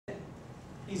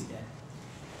He's dead.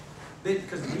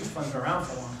 Because the mutual fund's been around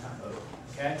for a long time.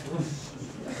 Okay?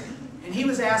 And he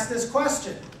was asked this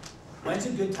question: when's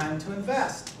a good time to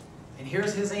invest? And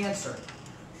here's his answer: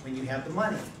 when you have the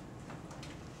money.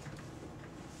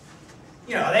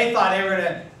 You know, they thought they were going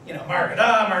to, you know, market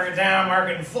up, market down,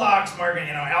 market in flux, market,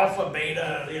 you know, alpha,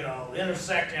 beta, you know,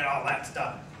 intersect, and all that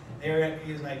stuff. He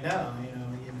was like, no, you know,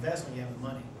 you invest when you have the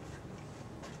money.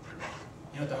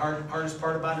 You know what the hardest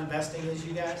part about investing is,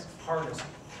 you guys? Hard.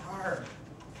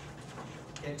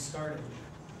 Getting started.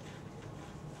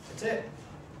 That's it.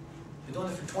 Been doing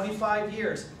this for 25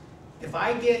 years. If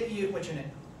I get you, what's your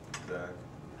name? Zach.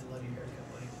 I love your haircut,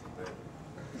 buddy.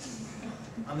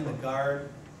 I'm in the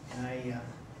guard, and yeah,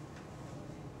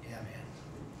 man.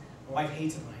 My wife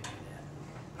hates it when I do that.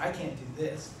 I can't do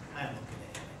this. I don't look at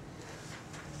it anyway.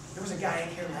 There was a guy in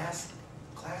here last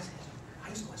class.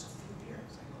 High school has a full beard. I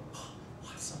was like, oh,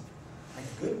 awesome. Like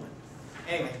a good one.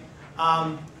 Anyway,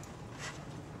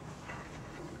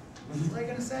 what was I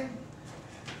gonna say?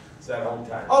 Is that home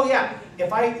time? Oh yeah,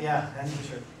 that's for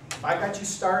sure. If I got you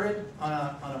started on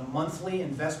a monthly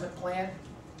investment plan,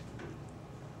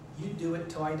 you do it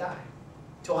till I die.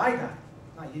 Till I die.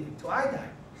 Not you, till I die.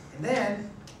 And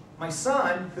then my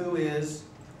son, who is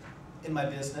in my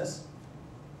business,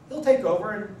 he'll take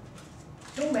over and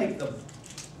he'll make the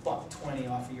 $1.20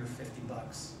 off of your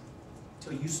 $50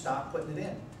 till you stop putting it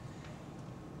in.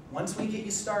 Once we get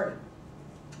you started,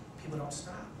 people don't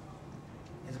stop.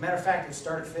 As a matter of fact, if you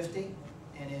start at 50,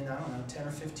 and in, I don't know, 10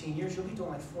 or 15 years, you'll be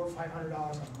doing like $400 or $500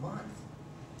 a month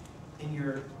in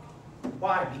your,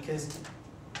 why? Because,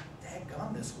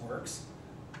 dadgum, this works.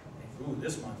 Ooh,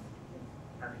 this month,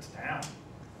 market's down.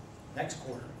 Next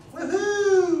quarter,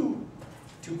 woohoo!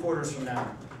 2 quarters from now.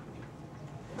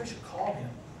 Maybe I should call him.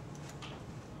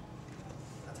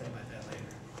 I'll tell you about that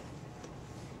later.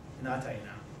 And I'll tell you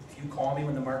now, if you call me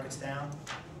when the market's down,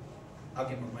 I'll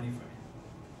get more money from you.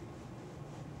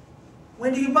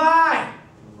 When do you buy?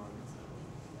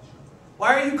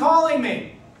 Why are you calling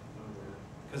me?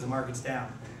 Because the market's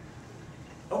down.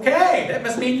 Okay, that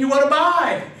must mean you want to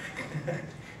buy.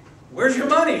 Where's your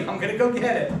money? I'm going to go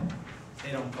get it.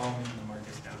 They don't call me when the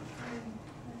market's down.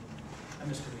 I'm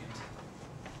Mr. Williams.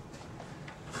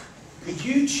 Could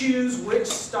you choose which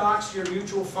stocks your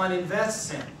mutual fund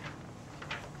invests in?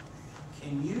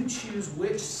 Can you choose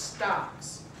which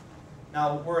stocks?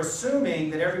 Now, we're assuming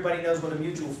that everybody knows what a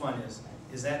mutual fund is.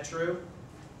 Is that true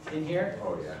in here?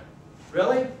 Oh, yeah.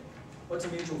 Really? What's a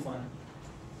mutual fund?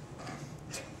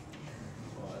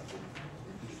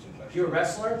 You a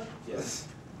wrestler? Yes.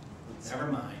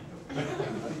 Never mind.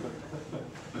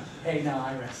 Hey, no,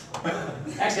 I wrestle.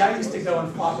 Actually, I used to go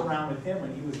and flop around with him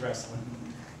when he was wrestling.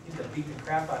 He used to beat the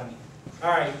crap out of me. All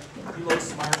right, you look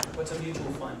smart. What's a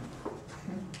mutual fund?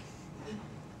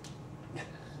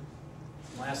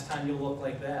 Last time you looked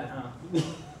like that, huh?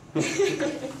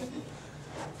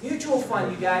 Mutual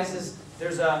fund, you guys, is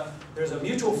there's a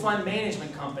mutual fund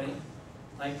management company,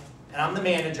 and I'm the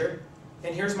manager,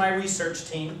 and here's my research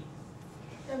team,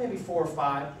 and maybe 4 or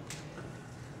 5.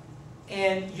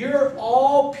 And you're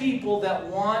all people that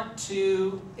want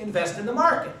to invest in the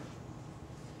market.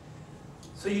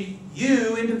 So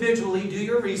you individually do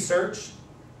your research,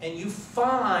 and you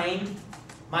find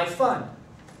my fund,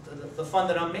 the fund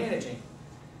that I'm managing,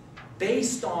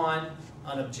 based on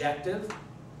an objective.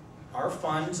 Our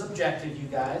fund's objective, you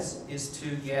guys, is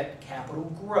to get capital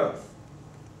growth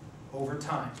over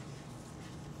time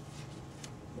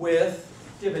with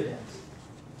dividends.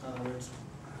 In other words,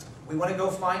 we want to go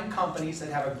find companies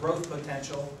that have a growth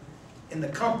potential in the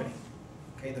company.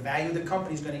 Okay, the value of the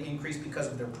company is going to increase because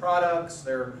of their products,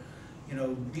 their,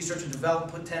 research and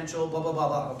development potential, blah blah blah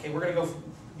blah. Okay, we're going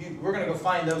to go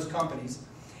find those companies,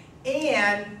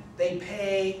 and they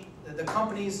pay the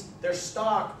companies, their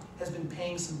stock has been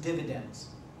paying some dividends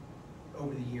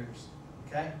over the years.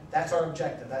 Okay, that's our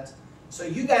objective. So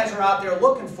you guys are out there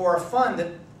looking for a fund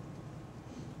that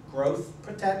growth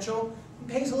potential and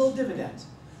pays a little dividends.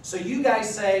 So you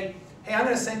guys say, hey, I'm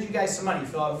going to send you guys some money. You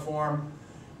fill out a form,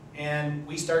 and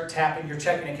we start tapping your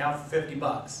checking account for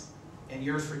 $50, and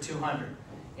yours for $200,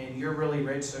 and you're really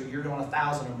rich, so you're doing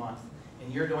 $1,000 a month,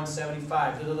 and you're doing $75.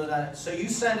 Da, da, da, da. So you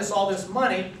send us all this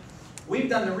money. We've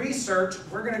done the research.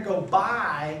 We're going to go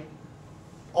buy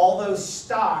all those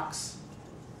stocks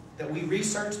that we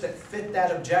researched that fit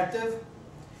that objective,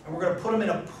 and we're going to put them in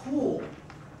a pool,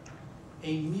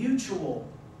 a mutual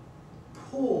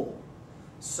pool.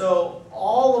 So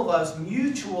all of us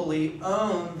mutually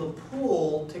own the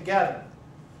pool together.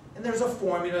 And there's a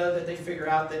formula that they figure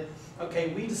out that,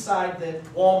 okay, we decide that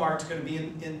Walmart's going to be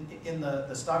in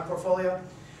the stock portfolio.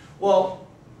 Well,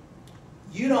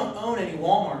 you don't own any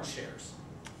Walmart shares.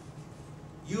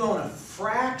 You own a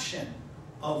fraction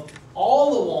of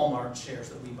all the Walmart shares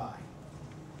that we buy,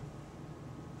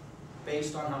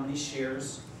 based on how many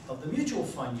shares of the mutual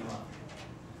fund you own.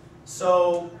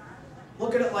 So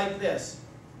look at it like this.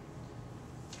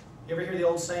 You ever hear the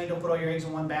old saying, don't put all your eggs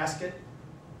in one basket?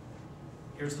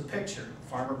 Here's the picture. The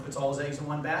farmer puts all his eggs in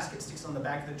one basket, sticks it on the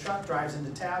back of the truck, drives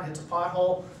into town, hits a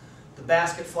pothole, the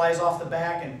basket flies off the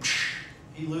back, and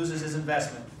he loses his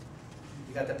investment.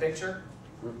 You got the picture?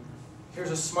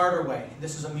 Here's a smarter way.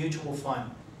 This is a mutual fund.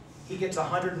 He gets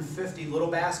 150 little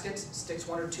baskets, sticks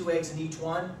 1 or 2 eggs in each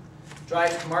one,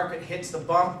 drives to market, hits the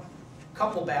bump, a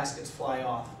couple baskets fly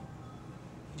off.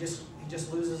 He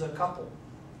just loses a couple.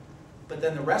 But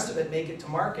then the rest of it make it to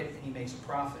market and he makes a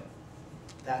profit.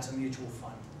 That's a mutual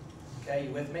fund. Okay,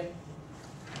 you with me?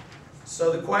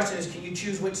 So the question is, can you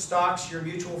choose which stocks your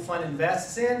mutual fund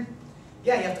invests in?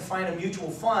 Yeah, you have to find a mutual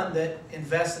fund that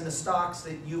invests in the stocks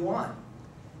that you want.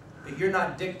 But you're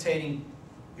not dictating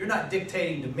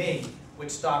to me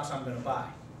which stocks I'm going to buy.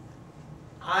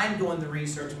 I'm doing the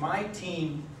research. My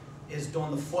team is doing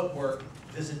the footwork,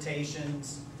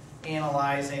 visitations,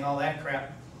 analyzing, all that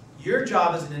crap. Your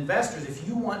job as an investor is, if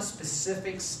you want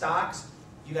specific stocks,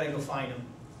 you got to go find them.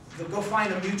 Go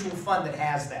find a mutual fund that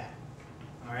has that.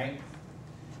 All right.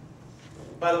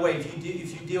 By the way,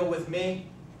 if you deal with me,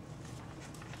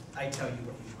 I tell you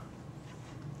what you want.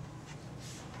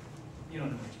 You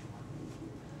don't know what you want.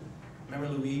 Remember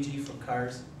Luigi from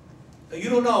Cars? You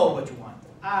don't know what you want.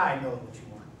 I know what you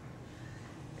want.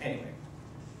 Anyway,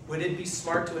 would it be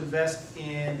smart to invest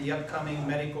in the upcoming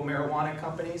medical marijuana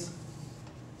companies?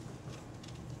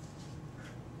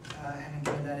 I haven't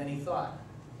given that any thought.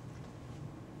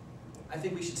 I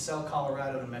think we should sell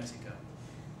Colorado to Mexico.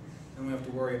 Then we don't have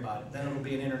to worry about it. Then it'll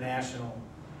be an international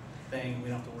thing. We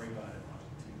don't have to worry about it.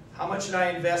 How much should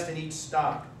I invest in each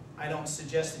stock? I don't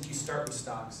suggest that you start with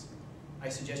stocks. I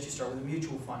suggest you start with a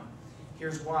mutual fund.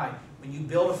 Here's why. When you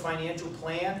build a financial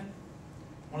plan,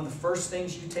 one of the first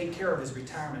things you take care of is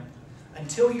retirement.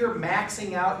 Until you're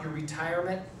maxing out your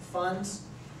retirement funds,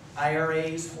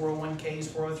 IRAs, 401ks,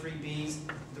 403bs,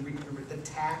 the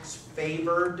tax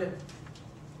favored.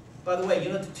 By the way,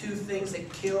 you know the 2 things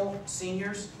that kill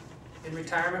seniors in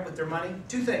retirement with their money?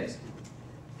 2 things.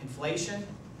 Inflation,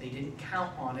 they didn't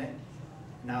count on it.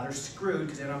 Now they're screwed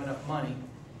because they don't have enough money.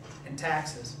 And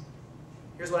taxes.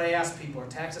 Here's what I ask people. Are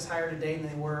taxes higher today than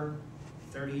they were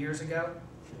 30 years ago?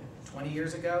 20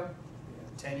 years ago?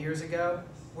 10 years ago?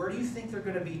 Where do you think they're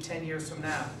going to be 10 years from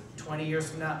now? 20 years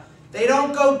from now? They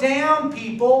don't go down,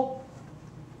 people.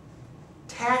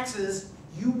 Taxes,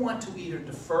 you want to either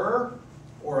defer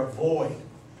or avoid.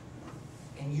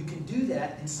 And you can do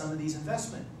that in some of these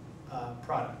investment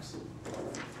products.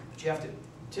 But you have to,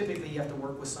 typically you have to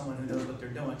work with someone who knows what they're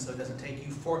doing, so it doesn't take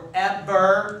you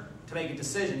forever to make a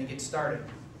decision and get started.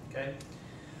 Okay?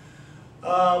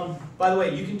 By the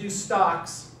way, you can do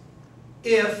stocks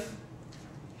if,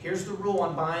 here's the rule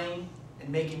on buying and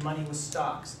making money with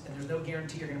stocks, and there's no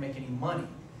guarantee you're going to make any money.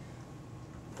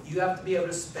 You have to be able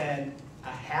to spend a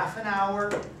half an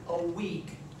hour a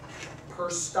week per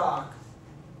stock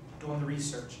doing the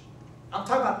research. I'm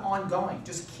talking about ongoing,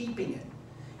 just keeping it.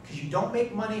 Because you don't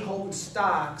make money holding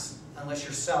stocks unless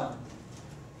you're selling.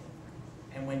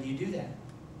 And when do you do that?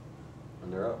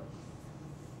 When they're up.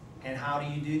 And how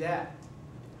do you do that?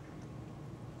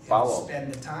 You Follow. have to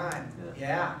spend the time.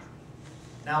 Yeah.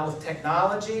 Now with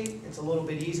technology, it's a little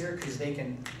bit easier because they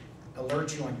can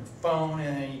alert you on your phone,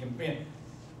 and then you can,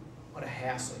 what a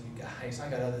hassle, you guys. I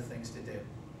got other things to do,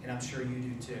 and I'm sure you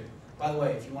do too. By the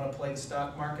way, if you want to play the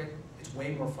stock market, it's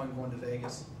way more fun going to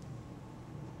Vegas.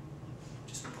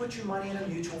 Just put your money in a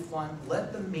mutual fund.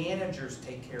 Let the managers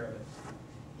take care of it.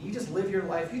 You just live your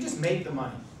life. You just make the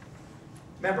money.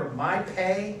 Remember, my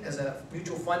pay as a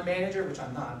mutual fund manager, which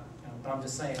I'm not, but I'm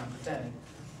just saying, I'm pretending,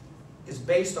 is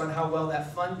based on how well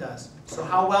that fund does. So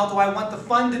how well do I want the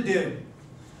fund to do?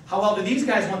 How well do these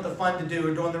guys want the fund to do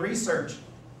who are doing the research?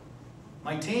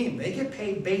 My team, they get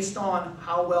paid based on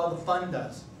how well the fund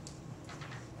does.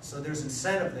 So there's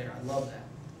incentive there. I love that.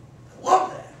 I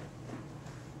love that.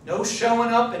 No showing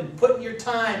up and putting your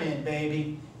time in,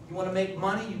 baby. You want to make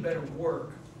money, you better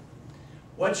work.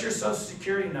 What's your Social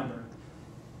Security number?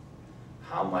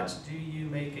 How much do you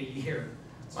make a year?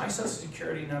 My Social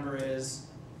Security number is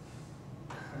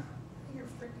your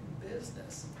freaking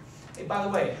business. Hey, by the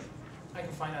way, I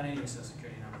can find out any of your Social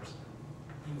Security numbers.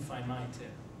 You can find mine too.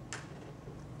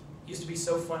 It used to be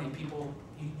so funny. People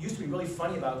used to be really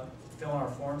funny about filling our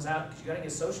forms out because you got to get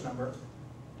a social number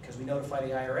because we notify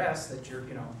the IRS that you're,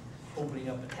 opening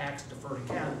up a tax deferred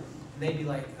account. And they'd be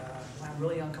like, I'm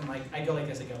really young. I go like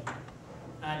this. I go,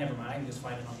 never mind. I can just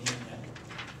find it on the internet.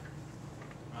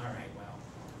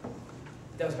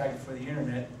 That was back before the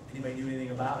internet. Anybody knew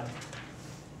anything about it?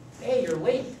 Hey, you're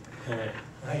late. Hey,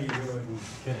 How you doing?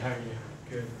 good, how are you?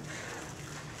 Good.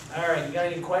 All right, you got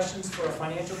any questions for a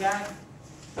financial guy?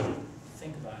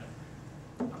 Think about it.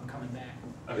 I'm coming back.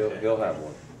 He'll have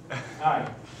one. All right.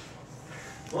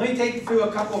 Let me take you through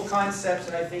a couple of concepts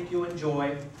that I think you'll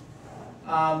enjoy.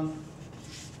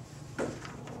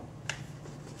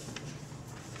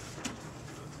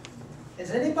 Is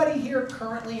anybody here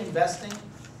currently investing?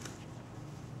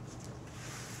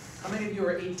 How many of you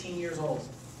are 18 years old?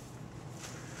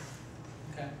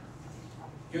 Okay.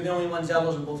 You're the only ones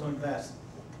eligible to invest,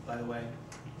 by the way.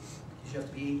 You have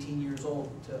to be 18 years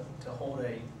old to hold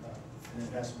an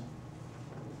investment.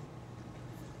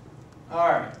 All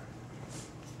right.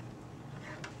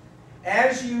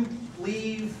 As you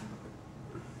leave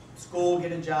school,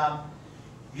 get a job,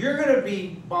 you're going to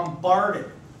be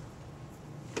bombarded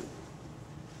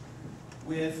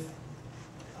with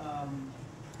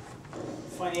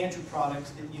financial products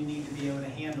that you need to be able to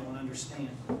handle and understand.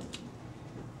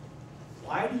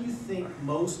 Why do you think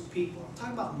most people, I'm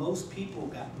talking about most people,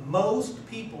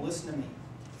 listen to me,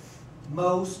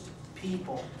 most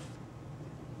people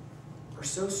are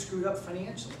so screwed up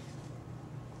financially?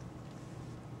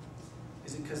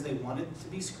 Is it because they wanted to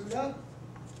be screwed up?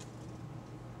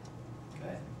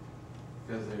 Okay.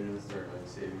 Because they didn't start like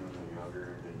saving when they were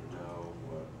younger, didn't know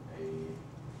what a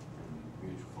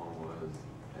mutual fund was,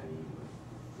 and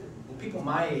Well, people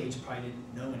my age probably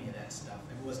didn't know any of that stuff.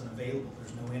 It wasn't available.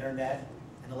 There's no internet.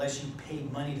 And unless you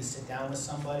paid money to sit down with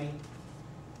somebody.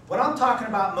 What I'm talking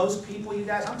about, most people, you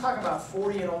guys, I'm talking about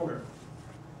 40 and older.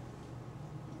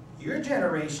 Your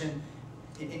generation,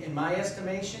 in my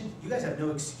estimation, you guys have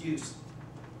no excuse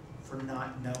for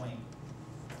not knowing.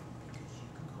 Because you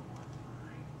can go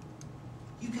online.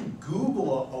 You can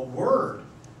Google a word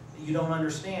that you don't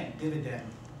understand. Dividend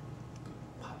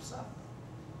pops up.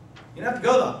 You don't have to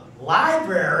go to the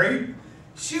library.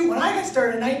 Shoot, when I got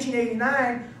started in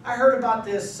 1989, I heard about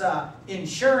this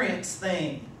insurance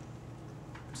thing.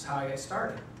 That's how I got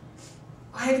started.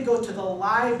 I had to go to the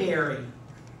library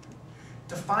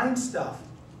to find stuff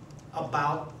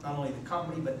about not only the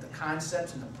company, but the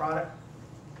concepts and the product.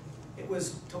 It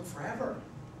took forever.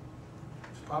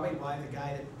 It's probably why the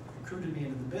guy that recruited me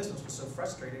into the business was so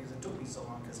frustrated, because it took me so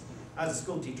long, because I was a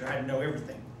school teacher, I had to know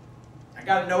everything. I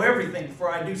got to know everything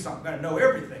before I do something. I got to know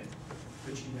everything.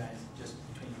 Which you guys, just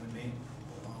between you and me,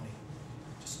 baloney.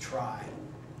 Just try.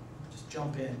 Just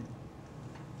jump in.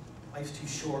 Life's too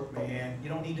short, man. You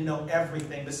don't need to know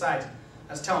everything. Besides,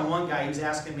 I was telling one guy, he was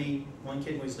asking me, one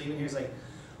kid when he was leaving here, he's like,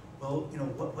 well, you know,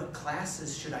 what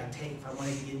classes should I take if I want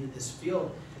to get into this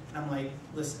field? And I'm like,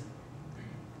 listen,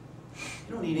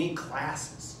 you don't need any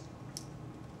classes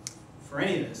for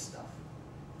any of this stuff.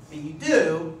 I mean, you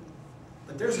do,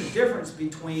 but there's a difference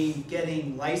between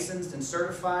getting licensed and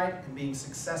certified and being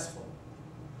successful.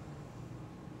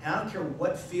 And I don't care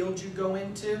what field you go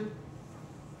into,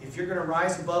 if you're going to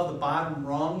rise above the bottom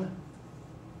rung,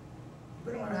 you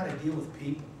better learn how to deal with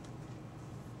people,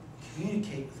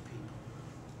 communicate with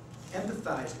people,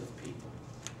 empathize with people,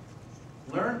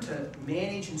 learn to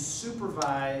manage and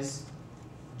supervise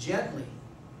gently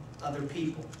other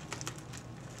people.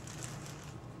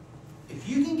 If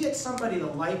you can get somebody to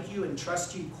like you and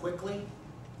trust you quickly,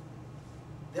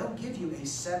 they'll give you a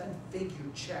 7-figure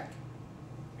check.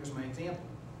 Here's my example.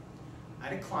 I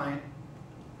had a client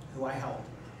who I helped.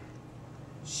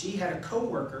 She had a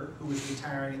coworker who was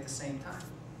retiring at the same time.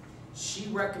 She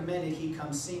recommended he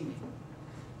come see me.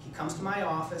 He comes to my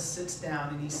office, sits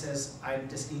down, and he says, I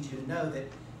just need you to know that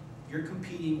you're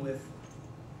competing with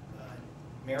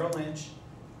Merrill Lynch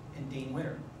and Dean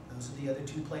Witter. Those are the other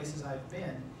two places I've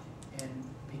been. And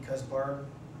because Barb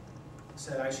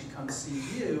said I should come see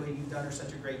you, and you've done her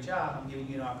such a great job, I'm giving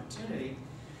you an opportunity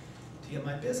to get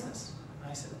my business.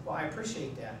 And I said, well, I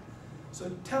appreciate that.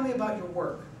 So tell me about your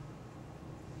work.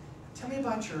 Tell me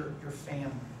about your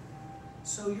family.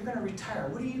 So you're going to retire.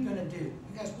 What are you going to do?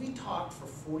 You guys, we talked for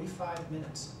 45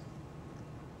 minutes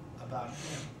about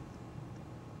him.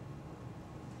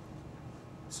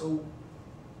 So,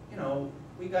 you know,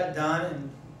 we got done, and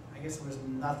I guess there was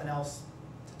nothing else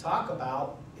to talk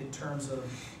about in terms of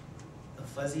the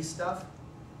fuzzy stuff.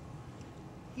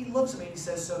 He looks at me and he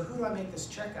says, so who do I make this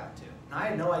check out to? And I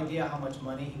had no idea how much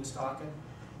money he was talking.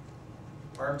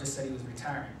 Barb just said he was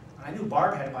retiring. And I knew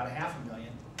Barb had about $500,000.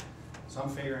 So I'm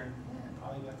figuring,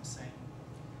 probably about the same.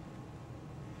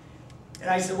 And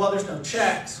I said, well, there's no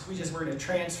checks. We're going to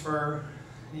transfer.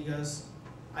 And he goes,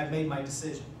 I've made my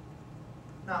decision.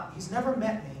 Now, he's never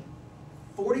met me.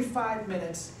 45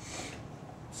 minutes,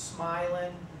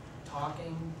 smiling,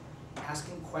 talking,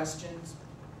 asking questions,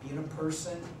 being a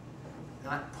person.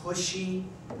 not pushy,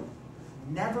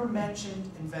 never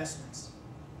mentioned investments,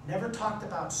 never talked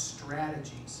about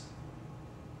strategies.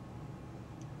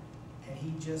 And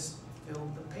he just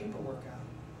filled the paperwork out.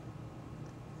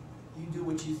 You do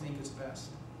what you think is best.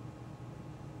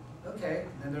 Okay,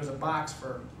 and then there's a box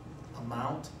for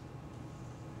amount,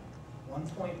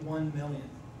 1.1 million.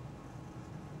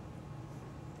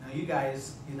 Now you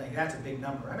guys, you think that's a big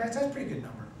number. I mean, that's a pretty good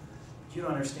number. But you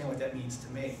don't understand what that means to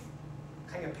me.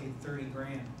 I got paid 30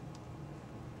 grand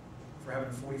for having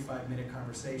a 45-minute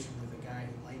conversation with a guy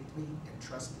who liked me and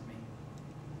trusted me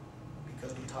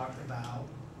because we talked about him.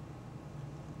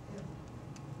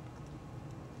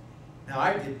 Now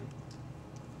I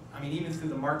mean, even through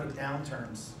the market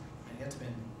downturns, and it's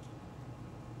been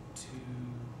to,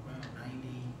 well,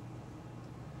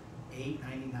 98,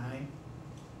 99.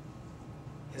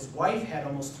 His wife had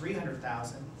almost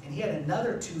 300,000, and he had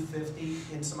another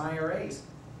 250 in some IRAs.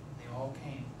 They all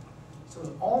came. So it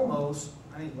was almost,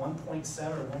 I think,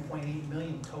 1.7 or 1.8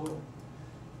 million total.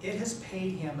 It has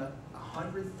paid him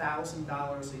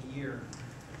 $100,000 a year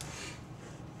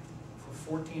for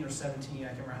 14 or 17, I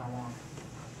can't remember how long.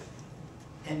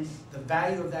 And the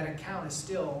value of that account is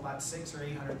still about $600,000 or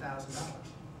 $800,000.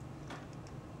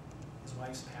 His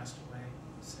wife's passed away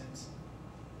since.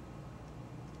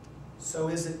 So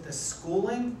is it the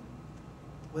schooling?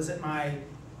 Was it my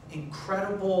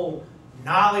incredible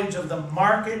knowledge of the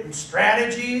market and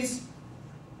strategies?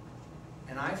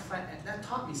 And that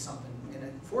taught me something.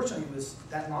 And fortunately, it was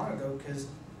that long ago because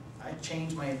I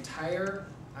changed my entire,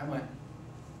 I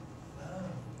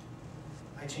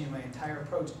changed my entire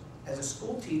approach. As a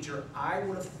school teacher, I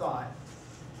would have thought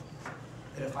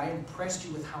that if I impressed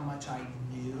you with how much I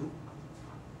knew,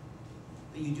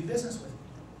 that you'd do business with me.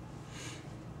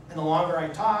 And the longer I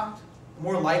talked, the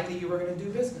more likely you were going to do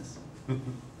business.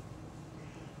 And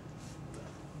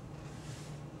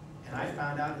I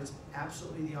found out it's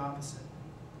absolutely the opposite.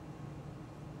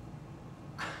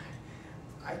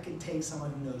 I could take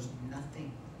someone who knows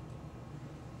nothing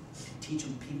and teach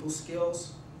them people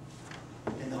skills,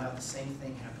 and they'll have the same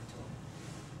thing happen to them.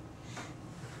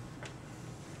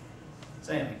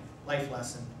 So anyway, life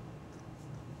lesson.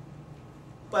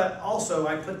 But also,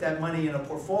 I put that money in a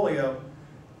portfolio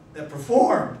that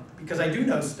performed because I do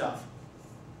know stuff.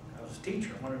 I was a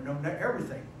teacher. I wanted to know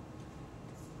everything.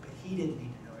 But he didn't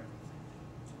need to know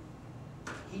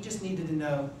everything. He just needed to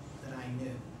know that I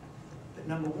knew. That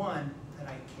number one, that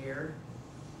I cared,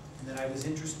 and that I was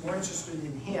more interested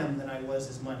in him than I was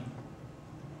his money.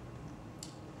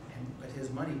 But his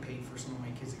money paid for some of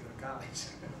my kids to go to college.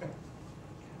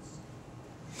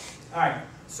 All right,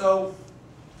 so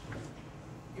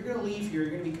you're going to leave here,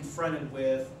 you're going to be confronted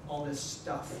with all this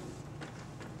stuff.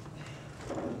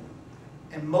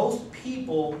 And most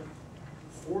people,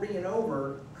 40 and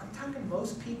over, I'm talking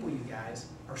most people, you guys,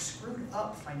 are screwed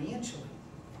up financially.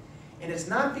 And it's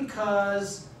not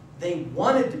because they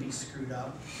wanted to be screwed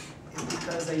up, it's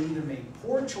because they either made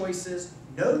poor choices,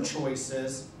 no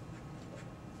choices,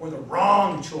 or the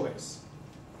wrong choice.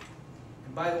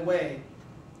 And by the way,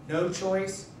 no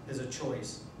choice is a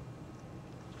choice.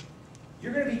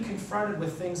 You're going to be confronted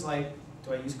with things like,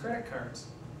 do I use credit cards?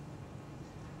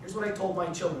 Here's what I told my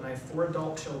children. I have 4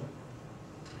 adult children.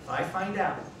 If I find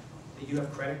out that you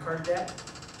have credit card debt,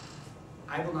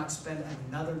 I will not spend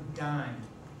another dime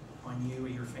on you or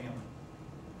your family.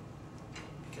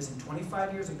 Because in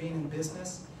 25 years of being in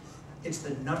business, it's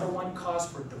the #1 cause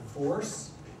for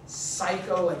divorce,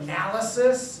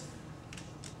 psychoanalysis,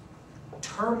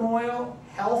 turmoil,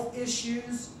 health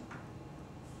issues,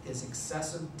 is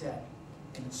excessive debt.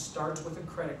 And it starts with a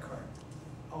credit card.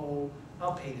 Oh,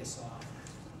 I'll pay this off.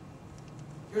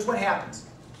 Here's what happens.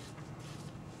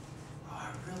 Oh, I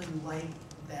really like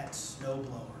that snowblower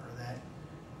or that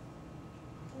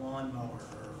lawnmower,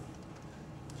 or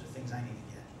those are things I need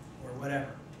to get, or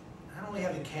whatever. I don't really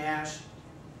have the cash,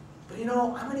 but you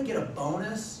know, I'm going to get a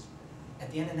bonus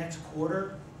at the end of next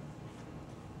quarter.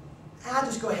 I'll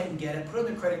just go ahead and get it, put it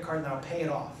on the credit card, and then I'll pay it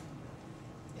off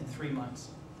in 3 months.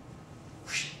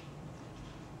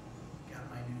 Got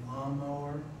my new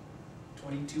lawnmower,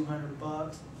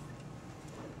 $2,200.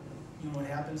 You know what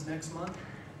happens next month?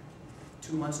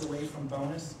 2 months away from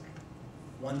bonus,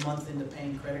 1 month into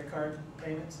paying credit card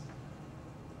payments,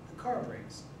 the car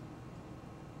breaks.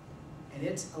 And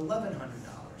it's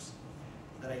 $1,100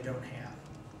 that I don't have.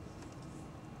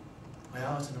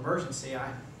 Well, it's an emergency.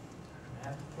 I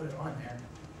have to put it on there.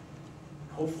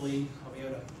 Hopefully, I'll be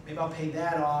able to, maybe I'll pay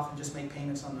that off and just make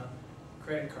payments on the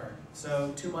credit card.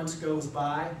 So 2 months goes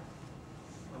by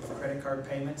of credit card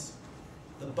payments.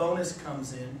 The bonus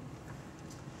comes in,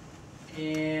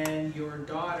 and your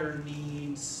daughter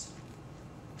needs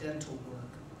dental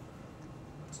work.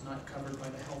 It's not covered by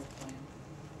the health plan.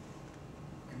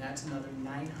 And that's another $900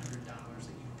 that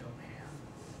you don't have.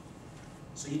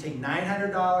 So you take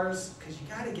 $900, because you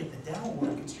got to get the dental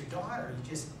work, it's your daughter, you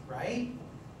just, right?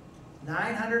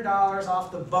 $900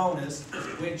 off the bonus,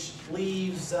 which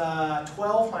leaves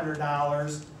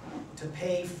 $1,200 to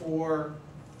pay for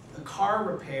the car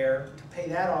repair, to pay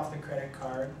that off the credit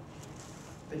card.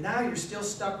 But now you're still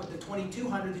stuck with the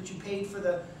 $2,200 that you paid for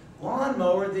the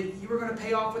lawnmower that you were going to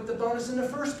pay off with the bonus in the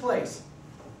first place.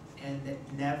 And it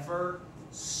never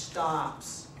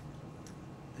stops.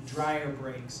 The dryer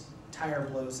breaks, tire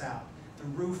blows out, the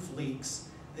roof leaks,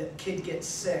 the kid gets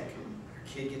sick, your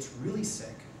kid gets really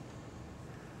sick.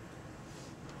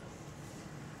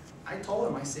 I told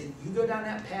him, I said, you go down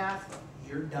that path,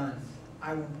 you're done.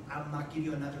 I will not give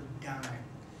you another dime.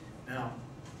 Now,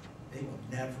 they will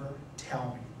never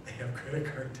tell me they have credit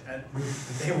card debt.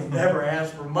 They will never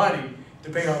ask for money to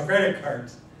pay off credit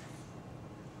cards.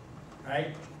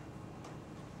 Right?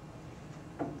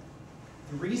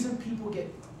 The reason people get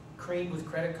creamed with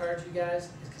credit cards, you guys,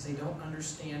 is because they don't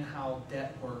understand how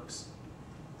debt works.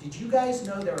 Did you guys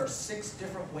know there are 6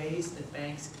 different ways that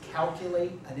banks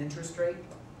calculate an interest rate?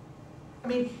 I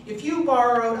mean, if you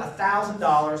borrowed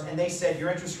 $1,000 and they said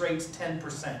your interest rate's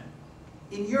 10%,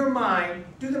 in your mind,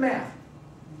 do the math.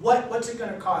 What's it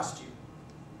going to cost you?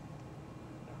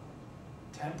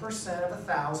 10% of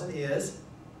 1,000 is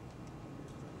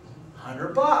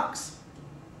 $100.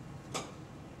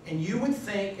 And you would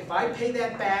think, if I pay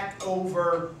that back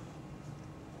over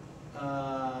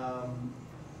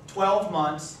 12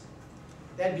 months,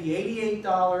 that'd be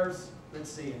 $88.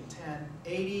 Let's see,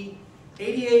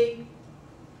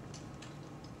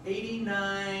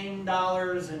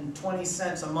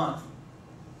 89.20 a month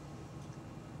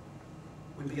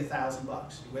would be $1,000.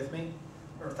 You with me?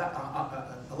 Or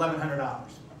 $1,100.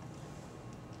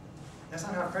 That's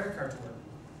not how credit cards work.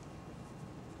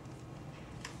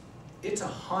 It's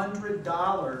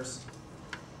 $100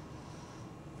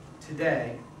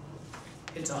 today.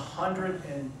 It's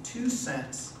 102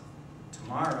 cents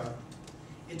tomorrow.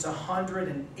 It's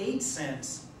 108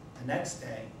 cents the next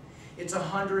day. It's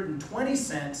 120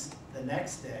 cents the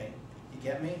next day. You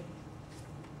get me?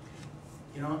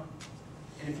 You know,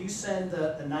 and if you send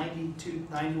the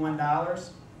 $91,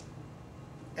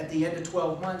 at the end of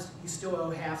 12 months, you still owe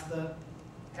half of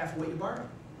what you borrowed.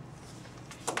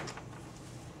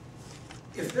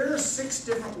 If there are 6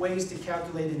 different ways to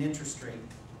calculate an interest rate,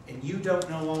 and you don't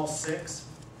know all 6,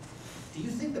 do you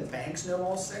think the banks know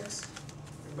all 6?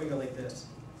 Everybody go like this.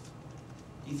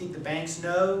 Do you think the banks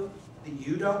know that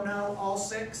you don't know all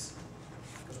 6?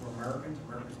 Because we're Americans.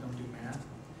 Americans don't do math.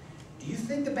 Do you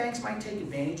think the banks might take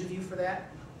advantage of you for that?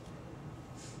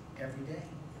 Every day.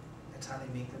 That's how they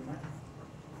make their money.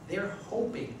 They're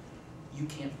hoping you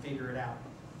can't figure it out.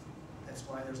 That's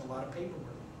why there's a lot of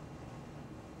paperwork.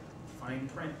 Fine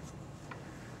print.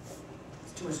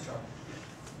 It's too much trouble.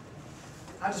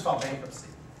 I just filed bankruptcy.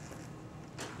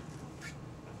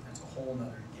 That's a whole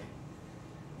nother gig.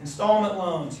 Installment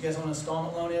loans. You guys know what an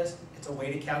installment loan is? It's a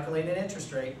way to calculate an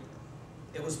interest rate.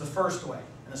 It was the first way,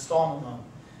 an installment loan.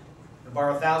 You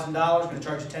borrow $1,000, you're going to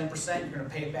charge you 10%, you're going to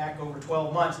pay it back over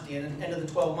 12 months. At the end of the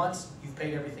 12 months, you've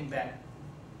paid everything back.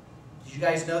 Did you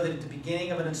guys know that at the beginning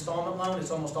of an installment loan,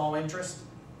 it's almost all interest?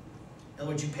 In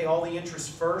other words, you pay all the interest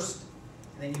first,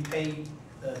 and then you pay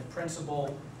the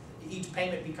principal. Each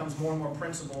payment becomes more and more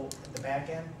principal at the back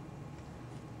end.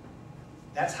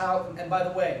 That's how, and by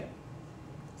the way,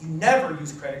 you never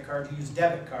use credit cards, you use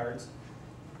debit cards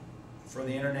for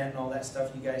the internet and all that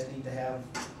stuff you guys need to have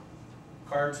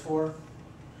cards for.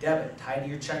 Debit, tied to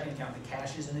your checking account. The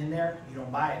cash isn't in there, you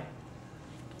don't buy it.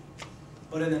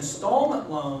 But an installment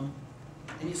loan,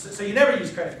 and so you never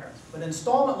use credit cards, but an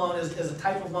installment loan is a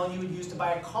type of loan you would use to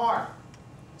buy a car.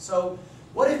 So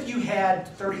what if you had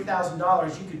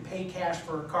 $30,000 you could pay cash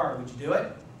for a car? Would you do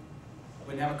it?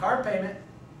 Wouldn't have a car payment.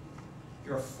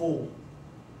 You're a fool.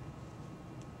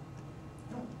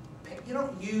 You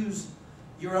don't use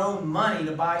your own money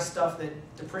to buy stuff that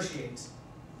depreciates.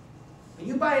 When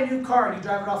you buy a new car and you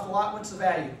drive it off the lot, what's the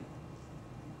value?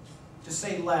 Just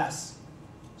say less.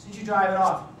 Since you drive it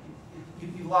off,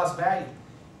 you've lost value.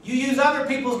 You use other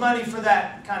people's money for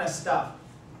that kind of stuff.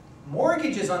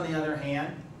 Mortgages, on the other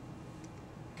hand,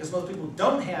 because most people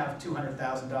don't have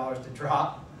 $200,000 to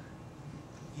drop,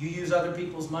 you use other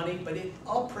people's money, but it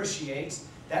appreciates.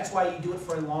 That's why you do it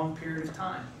for a long period of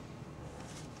time.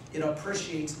 It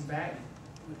appreciates in value,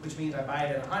 which means I buy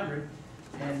it at 100,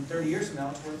 and 30 years from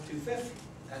now it's worth 250.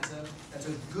 That's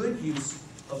a good use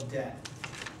of debt.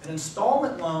 An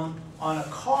installment loan on a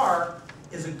car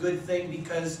is a good thing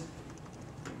because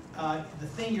the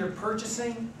thing you're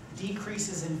purchasing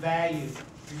decreases in value.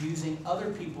 You're using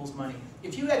other people's money.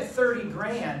 If you had 30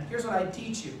 grand, here's what I'd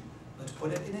teach you. Let's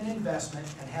put it in an investment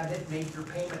and have it make your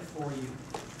payment for you.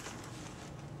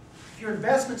 If your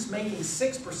investment's making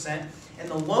 6% and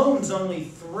the loan's only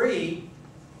 3%,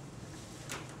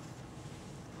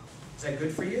 is that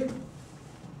good for you?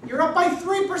 You're up by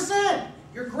 3%.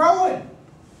 You're growing,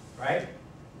 right?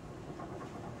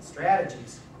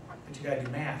 Strategies, but you gotta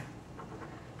do math.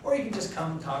 Or you can just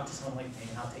come and talk to someone like me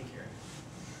and I'll take care of you.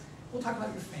 We'll talk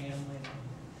about your family.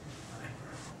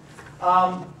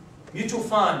 All right. Mutual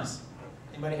funds.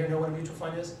 Anybody here know what a mutual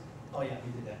fund is? Oh yeah,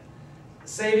 we did that.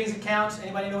 Savings accounts.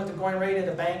 Anybody know what the going rate at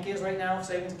the bank is right now?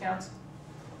 Savings accounts?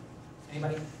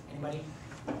 Anybody? Anybody?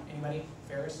 Anybody?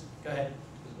 Ferris? Go ahead.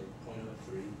 Like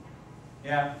 0.03.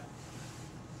 Yeah.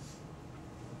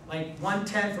 Like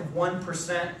 1/10 of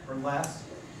 1% or less.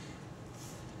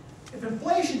 If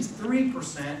inflation's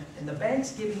 3% and the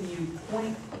bank's giving you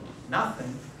point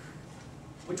nothing,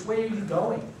 which way are you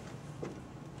going?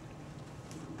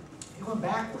 You're going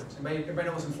backwards. Everybody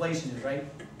knows what inflation is, right?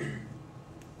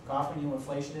 Kaufman, you know what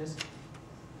inflation is?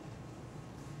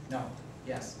 No.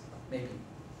 Yes. Maybe.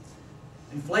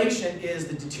 Inflation is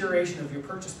the deterioration of your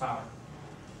purchase power.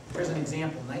 Here's an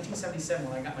example. In 1977,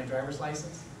 when I got my driver's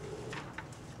license,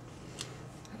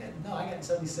 I got it in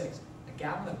 76. A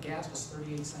gallon of gas was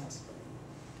 38 cents.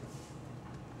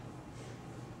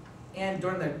 And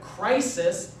during the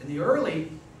crisis in the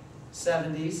early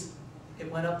 70s,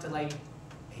 it went up to like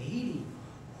 80.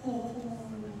 Oh.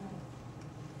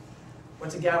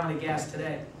 What's a gallon of gas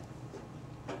today?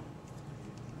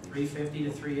 350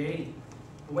 to 380.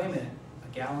 But wait a minute.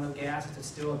 A gallon of gas, is it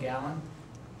still a gallon?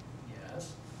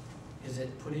 Yes. Is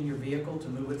it put in your vehicle to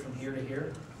move it from here to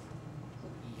here?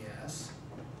 Yes.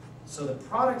 So the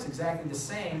product's exactly the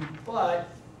same, but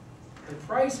the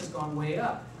price has gone way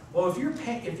up. Well, if you're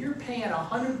paying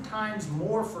 100 times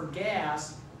more for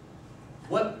gas,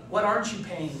 what aren't you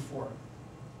paying for?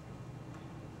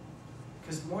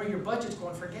 Because more of your budget's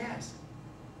going for gas.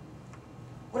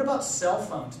 What about cell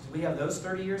phones? Did we have those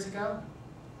 30 years ago?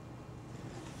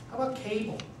 How about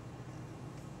cable?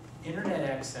 Internet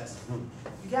access.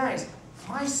 You guys,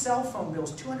 my cell phone bill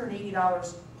is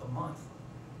 $280 a month.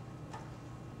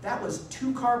 That was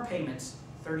 2 car payments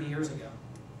 30 years ago.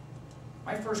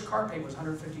 My first car payment was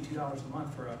 $152 a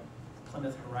month for a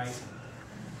Plymouth Horizon.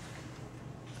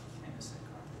 I miss that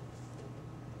car.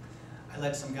 I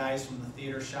let some guys from the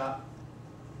theater shop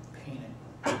paint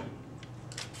it.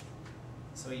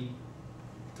 So he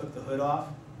took the hood off,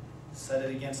 set it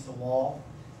against the wall.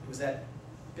 It was that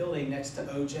building next to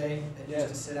OJ that used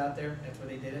to sit out there. That's where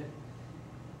they did it.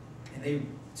 And they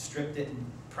stripped it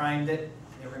and primed it.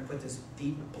 They were going to put this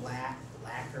deep black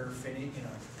lacquer finish,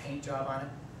 paint job on it.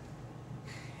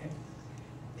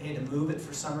 They had to move it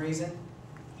for some reason.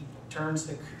 He turns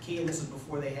the key, and this is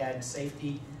before they had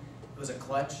safety. It was a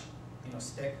clutch,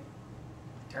 stick.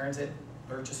 Turns it,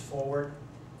 lurches forward,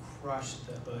 crushed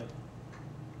the hood.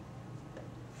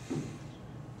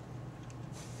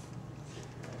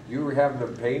 You were having to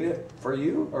paint it for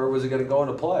you, or was it going to go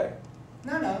into play?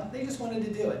 No, they just wanted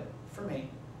to do it for me.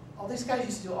 All these guys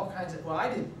used to do all kinds of, well, I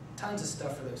did tons of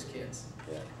stuff for those kids.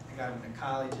 Yeah. I got them to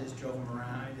colleges, drove them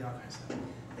around, I did all kinds of stuff.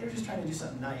 They were just trying to do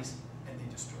something nice, and they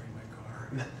destroyed my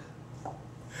car.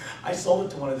 I sold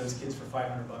it to one of those kids for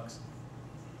 $500.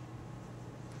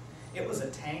 It was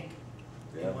a tank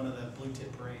in one of the blue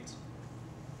tip parades.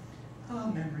 Oh,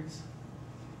 memories.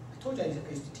 I told you I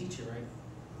used to teach you, right?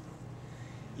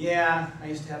 Yeah, I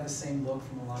used to have the same look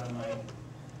from a lot of my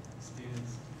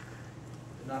students,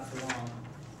 but not for long.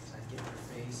 So I'd get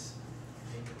their face,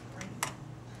 make it brain.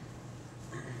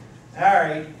 All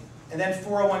right, and then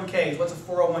 401ks. What's a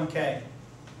 401k?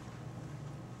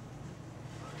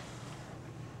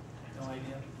 No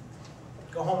idea.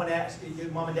 Go home and ask your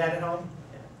mom and dad at home.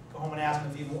 Go home and ask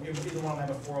them if either one of them have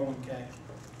a 401k,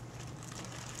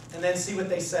 and then see what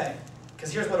they say.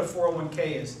 Because here's what a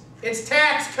 401k is. It's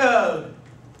tax code.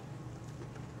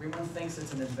 Everyone thinks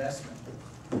it's an investment.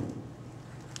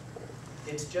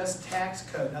 It's just tax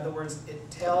code. In other words, it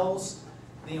tells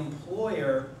the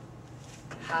employer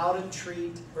how to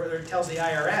treat, or it tells the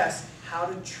IRS how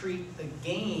to treat the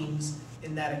gains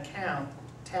in that account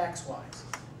tax-wise.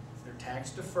 They're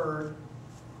tax deferred,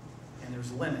 and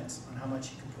there's limits on how much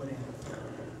you can put in.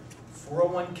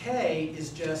 401k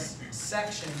is just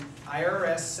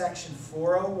IRS section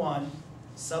 401,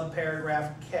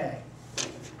 subparagraph K.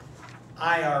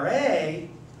 IRA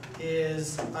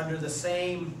is under the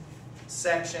same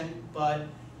section, but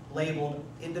labeled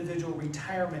individual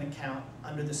retirement account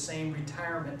under the same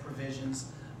retirement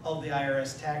provisions of the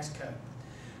IRS tax code.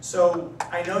 So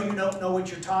I know you don't know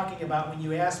what you're talking about when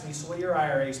you ask me, so what are your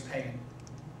IRAs paying?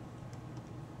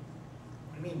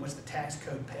 What do you mean, what's the tax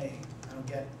code paying? I don't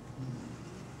get.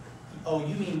 Oh,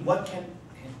 you mean what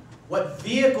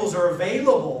vehicles are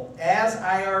available as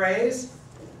IRAs?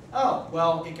 Oh,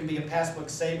 well, it can be a passbook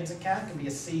savings account, it can be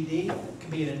a CD, it can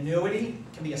be an annuity,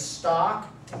 it can be a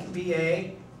stock, it can be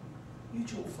a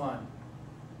mutual fund.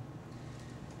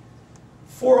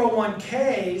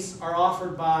 401ks are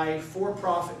offered by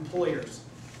for-profit employers.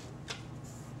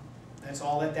 That's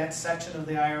all that section of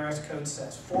the IRS code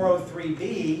says.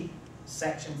 403b,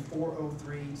 section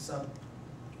 403 sub,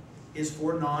 is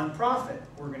for nonprofit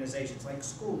organizations like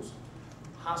schools,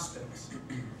 hospitals,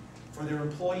 for their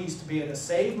employees to be able to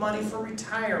save money for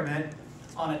retirement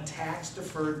on a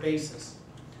tax-deferred basis.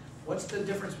 What's the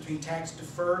difference between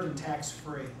tax-deferred and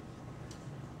tax-free?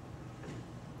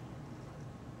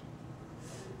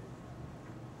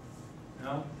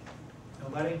 No?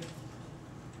 Nobody?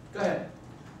 Go ahead.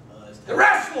 The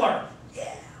wrestler!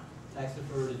 Yeah! Tax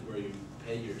deferred is where you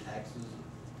pay your taxes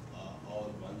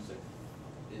all at once.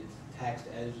 It's taxed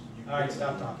as you. All right,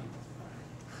 stop talking.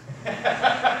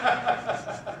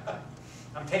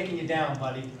 I'm taking you down,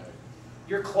 buddy.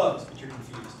 You're close, but you're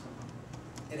confused.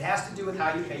 It has to do with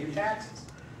how you pay your taxes.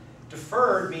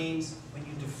 Deferred means when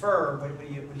you defer, what are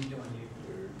you doing?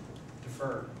 You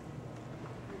defer.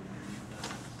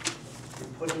 You're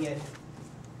putting it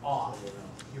off.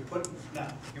 You're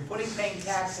putting paying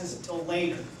taxes till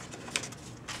later.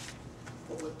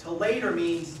 Till later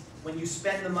means when you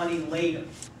spend the money later.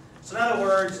 So in other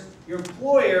words, your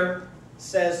employer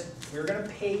says, we're going to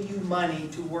pay you money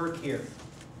to work here.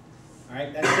 All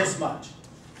right, that's this much.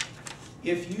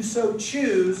 If you so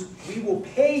choose, we will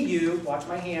pay you, watch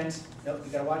my hands, nope,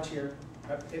 you got to watch here,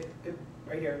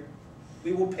 right here.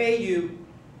 We will pay you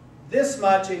this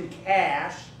much in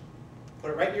cash,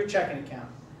 put it right in your checking account.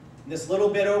 And this little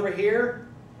bit over here,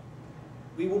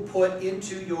 we will put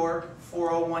into your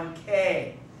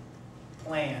 401k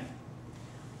plan,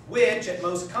 which at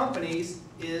most companies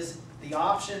is the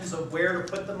options of where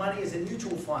to put the money is in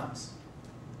mutual funds.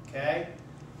 Okay?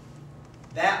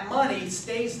 That money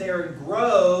stays there and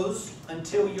grows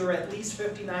until you're at least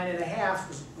 59 and a half,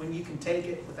 when you can take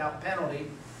it without penalty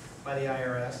by the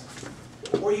IRS,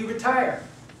 or you retire,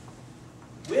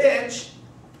 which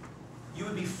you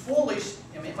would be foolish,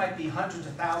 I mean, it might be hundreds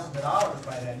of thousands of dollars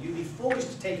by then, you'd be foolish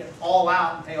to take it all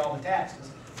out and pay all the taxes,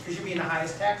 because you'd be in the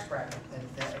highest tax bracket.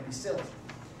 That would be silly.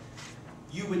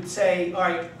 You would say, all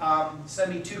right,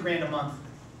 send me $2 grand a month.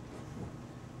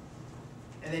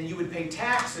 And then you would pay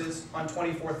taxes on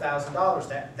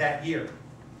 $24,000 that year.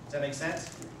 Does that make sense?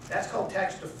 That's called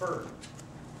tax deferred.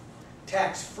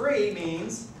 Tax free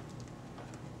means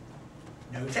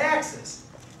no taxes.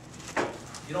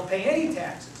 You don't pay any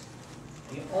taxes.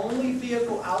 The only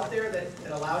vehicle out there that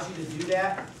allows you to do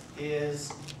that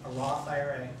is a Roth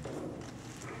IRA.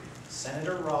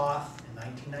 Senator Roth in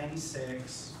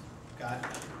 1996 got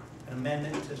an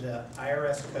amendment to the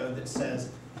IRS code that says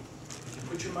if you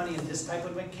put your money in this type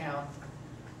of account,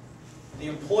 the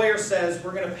employer says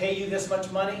we're going to pay you this much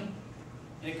money,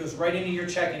 and it goes right into your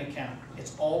checking account.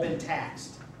 It's all been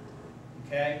taxed.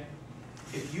 Okay?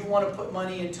 If you want to put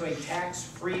money into a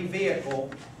tax-free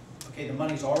vehicle, okay, the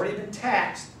money's already been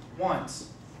taxed once,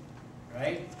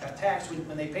 right? Got taxed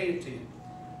when they paid it to you.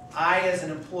 I, as an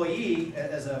employee,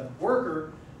 as a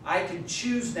worker, I can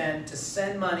choose then to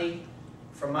send money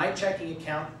from my checking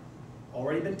account,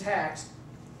 already been taxed,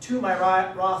 to my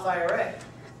Roth IRA,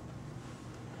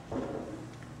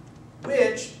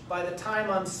 which by the time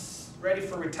I'm ready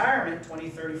for retirement, 20,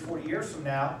 30, 40 years from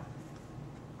now,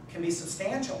 can be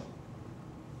substantial.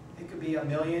 It could be $1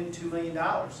 million, $2 million,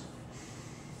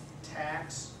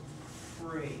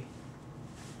 tax-free.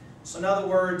 So in other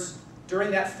words, during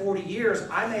that 40 years,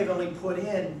 I may have only put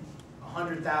in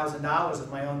 $100,000 of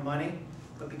my own money,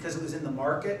 but because it was in the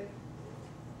market,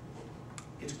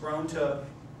 it's grown to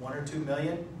 1 or 2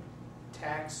 million.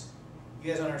 Tax, you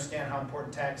guys don't understand how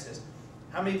important tax is.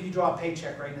 How many of you draw a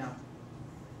paycheck right now?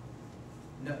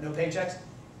 No paychecks?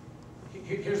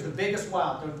 Here's the biggest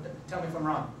wow. Don't tell me if I'm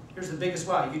wrong. Here's the biggest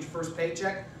wow. You get your first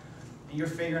paycheck, and you're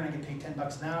figuring I get paid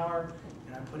 $10 an hour,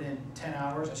 and I put in 10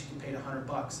 hours, I should get paid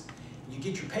 $100. And you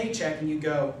get your paycheck, and you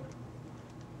go,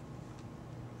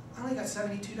 I only got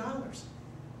 $72.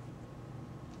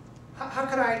 How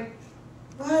could I?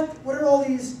 What are all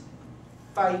these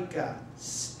FICA,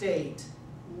 state,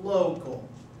 local,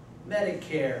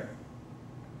 Medicare?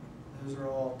 Those are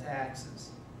all taxes.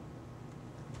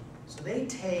 So they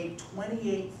take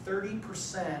 28,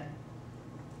 30%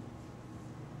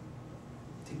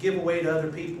 to give away to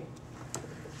other people.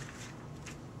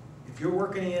 If If you're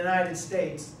working in the United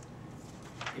States,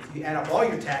 if you add up all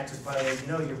your taxes, by the way,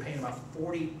 you know you're paying about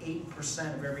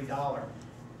 48% of every dollar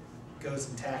goes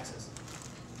in taxes.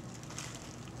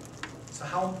 So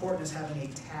how important is having a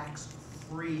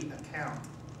tax-free account?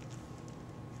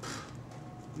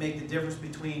 Make the difference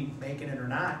between making it or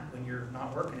not when you're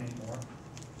not working anymore.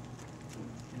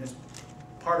 And it's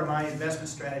part of my investment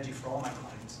strategy for all my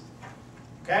clients.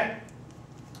 Okay?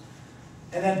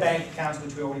 And then bank accounts,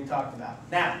 which we already talked about.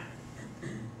 Now,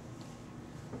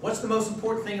 what's the most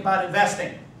important thing about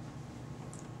investing?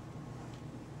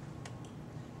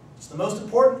 It's the most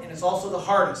important, and it's also the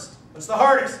hardest. What's the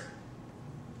hardest?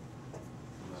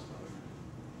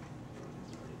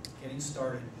 Getting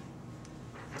started.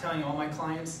 I'm telling you, all my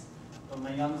clients,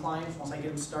 my young clients, once I get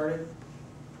them started,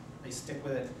 they stick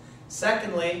with it.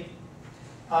 Secondly,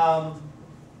 how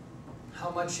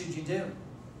much should you do?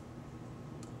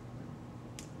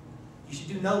 You should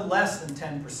do no less than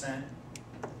 10%.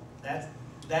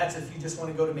 That's if you just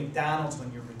want to go to McDonald's when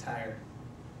you're retired.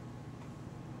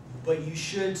 But you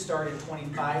should start at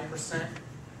 25%.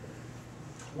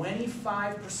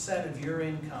 25% of your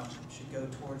income should go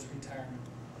towards retirement.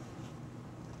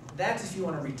 That's if you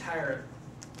want to retire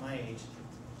at my age.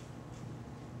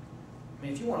 I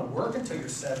mean, if you want to work until you're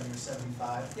 70 or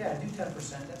 75, yeah, do 10%,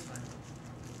 that's fine.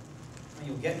 And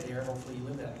you'll get there, hopefully you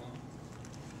live that long.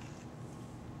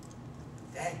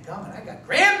 Dadgummit, I got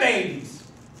grandbabies!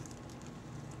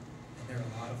 And they're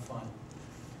a lot of fun.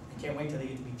 I can't wait till they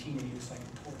get to be teenagers so I can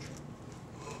torture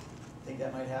them. Think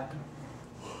that might happen?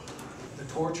 The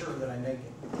torture, or that I make it?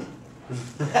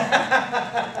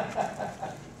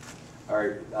 All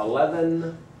right,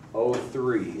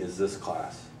 1103 is this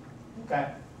class.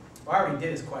 Okay. Well, I already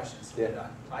did his questions. So Yeah.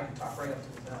 I can talk right up to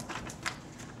the bell.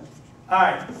 All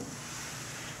right.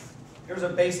 Here's a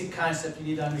basic concept you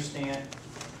need to understand.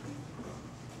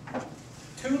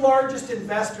 Two largest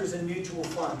investors in mutual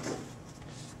funds,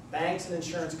 banks and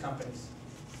insurance companies.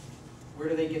 Where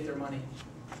do they get their money?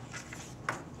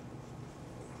 From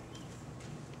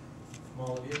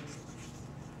all of you.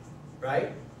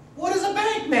 Right? What does a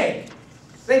bank make? Do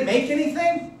they make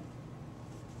anything?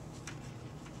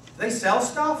 Do they sell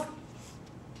stuff?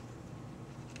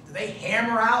 Do they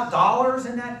hammer out dollars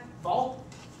in that vault?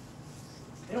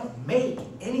 They don't make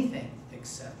anything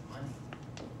except money.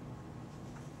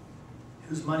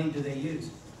 Whose money do they use?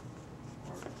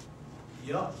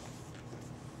 Yup.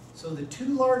 So the two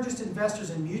largest investors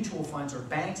in mutual funds are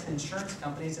banks and insurance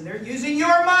companies, and they're using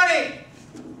your money.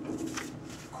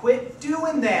 Quit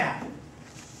doing that.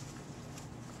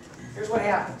 Here's what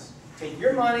happens. Take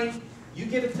your money, you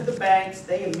give it to the banks,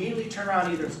 they immediately turn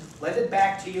around, either lend it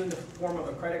back to you in the form of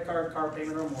a credit card, car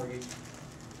payment, or mortgage,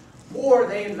 or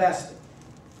they invest it.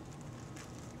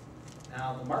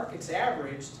 Now, the market's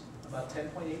averaged about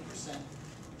 10.8%,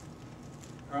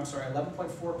 or I'm sorry, 11.4%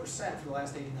 for the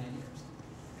last 89 years.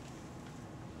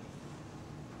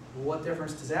 Well, what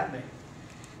difference does that make?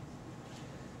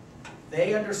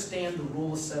 They understand the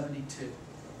rule of 72.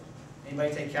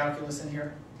 Anybody take calculus in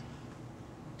here?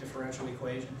 Differential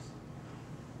equations?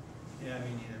 Yeah,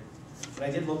 me neither. But I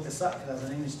did look this up because I was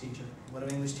an English teacher. What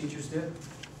do English teachers do?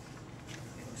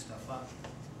 They look stuff up.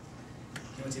 You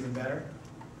know what's even better?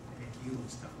 They make you look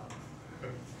stuff up.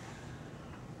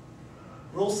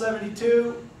 Rule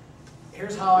 72,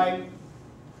 here's how I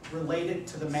relate it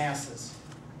to the masses.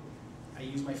 I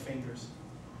use my fingers.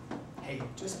 Hey,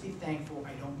 just be thankful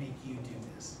I don't make you do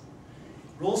this.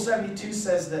 Rule 72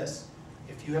 says this: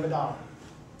 if you have $1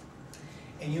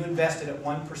 and you invest it at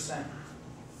 1%,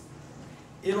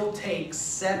 it'll take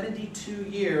 72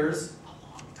 years, a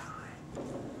long time,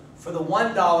 for the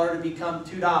 $1 to become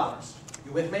 $2.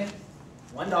 You with me?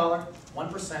 $1,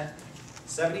 1%,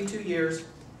 72 years,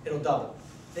 it'll double.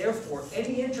 Therefore,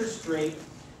 any interest rate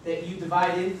that you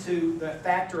divide into the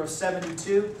factor of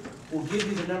 72 will give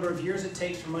you the number of years it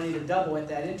takes for money to double at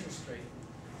that interest rate.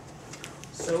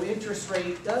 So interest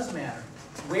rate does matter.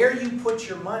 Where you put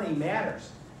your money matters.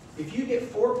 If you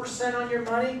get 4% on your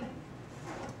money, it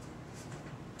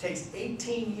takes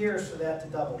 18 years for that to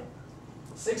double.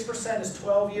 6% is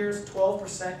 12 years,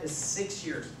 12% is 6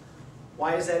 years.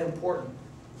 Why is that important?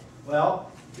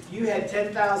 Well, if you had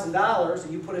 $10,000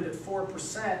 and you put it at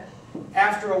 4%,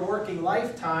 after a working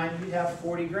lifetime, you'd have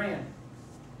 40 grand.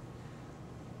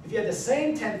 If you had the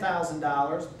same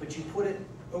 $10,000, but you put it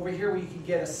over here where you could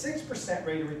get a 6%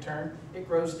 rate of return, it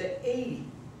grows to 80.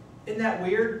 Isn't that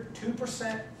weird?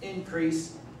 2%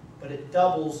 increase, but it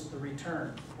doubles the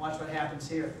return. Watch what happens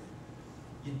here.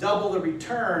 You double the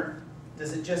return,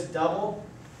 does it just double?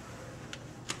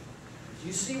 Do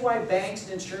you see why banks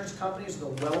and insurance companies are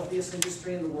the wealthiest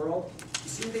industry in the world? You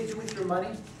see what they do with your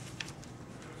money?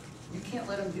 You can't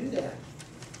let them do that.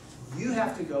 You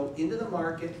have to go into the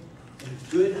market in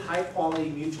a good, high-quality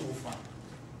mutual fund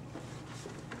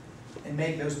and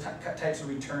make those types of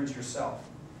returns yourself.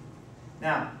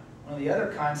 Now, one of the other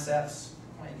concepts,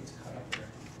 why it gets cut up there,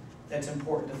 that's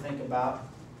important to think about.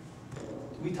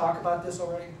 Did we talk about this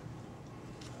already?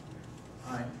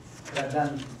 All right, because I've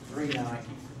done 3 now, I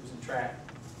keep losing track.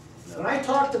 When I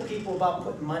talk to people about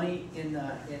putting money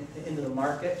into the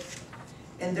market,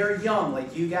 and they're young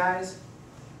like you guys,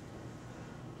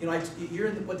 you know, you're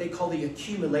in what they call the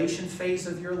accumulation phase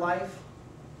of your life.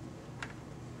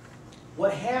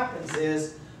 What happens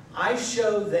is I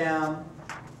show them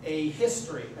a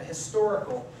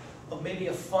historical of maybe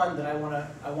a fund that I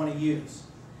want to use.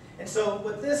 And so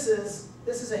what this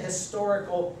is a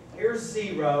historical. Here's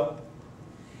 0,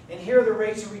 and here are the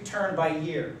rates of return by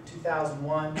year: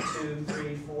 2001, 2,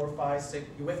 3, 4, 5, 6.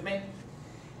 You with me?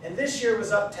 And this year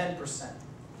was up 10%.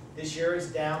 This year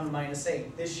is down to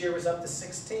 -8. This year was up to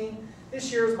 16.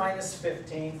 This year was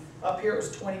 -15. Up here it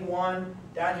was 21.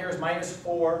 Down here is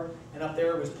 -4. And up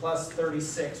there it was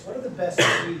 +36. What are the best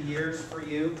 3 years for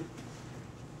you?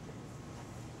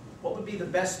 What would be the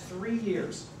best 3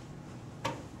 years?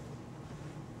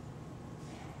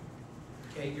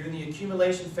 Okay, you're in the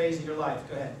accumulation phase of your life.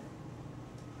 Go ahead.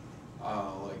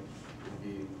 Like, it'd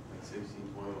be like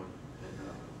 16, 21, and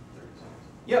 36.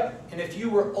 Yep, and if you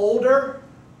were older,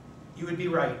 you would be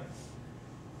right.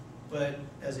 But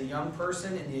as a young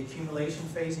person in the accumulation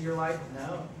phase of your life,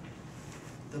 no.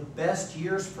 The best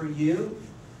years for you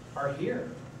are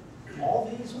here. All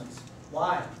these ones.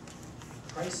 Why?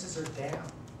 Prices are down.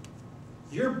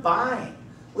 You're buying.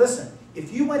 Listen,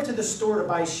 if you went to the store to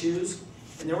buy shoes,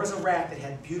 and there was a rack that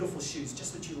had beautiful shoes,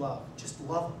 just what you love, just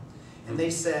love them, and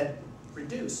they said,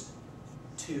 reduced,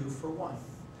 2 for 1.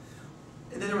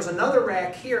 And then there was another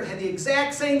rack here that had the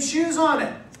exact same shoes on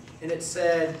it, and it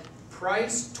said,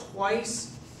 price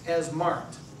twice as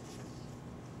marked.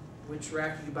 Which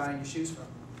rack are you buying your shoes from?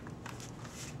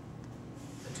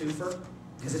 A twofer?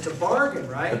 Because it's a bargain,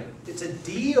 right? It's a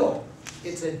deal.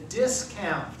 It's a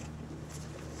discount.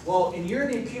 Well, and you're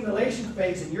in the accumulation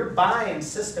phase and you're buying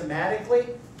systematically.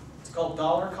 It's called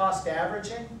dollar cost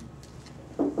averaging.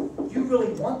 You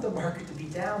really want the market to be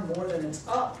down more than it's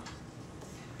up.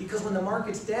 Because when the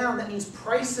market's down, that means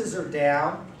prices are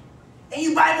down and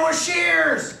you buy more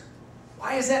shares.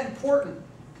 Why is that important?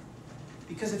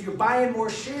 Because if you're buying more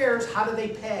shares, how do they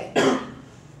pay?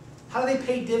 How do they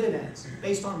pay dividends?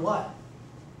 Based on what?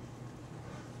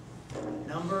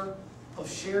 Number of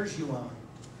shares you own.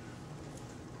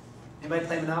 Anybody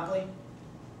play Monopoly?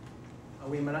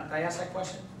 Did I ask that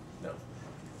question? No.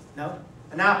 No?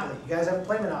 Monopoly. You guys ever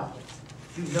play Monopoly?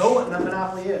 You know what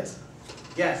Monopoly is.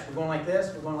 Yes, we're going like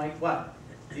this. We're going like what?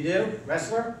 You do?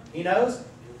 Wrestler? He knows?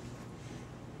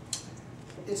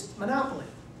 It's Monopoly.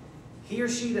 He or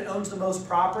she that owns the most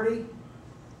property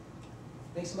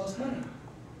makes the most money.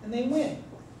 And they win.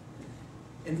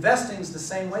 Investing's the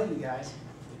same way, you guys.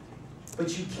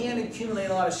 But you can't accumulate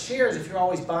a lot of shares if you're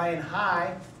always buying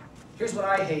high. Here's what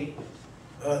I hate.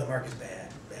 Oh, the market's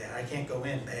bad. Bad. I can't go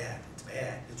in. Bad. It's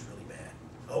bad. It's really bad.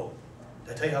 Oh,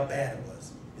 did I tell you how bad it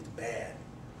was? It's bad.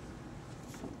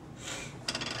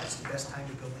 That's the best time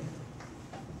to go in.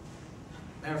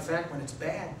 Matter of fact, when it's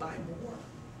bad, buy more.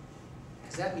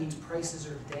 Because that means prices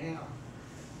are down.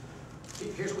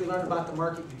 Here's what we learned about the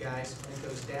market, you guys. When it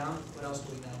goes down, what else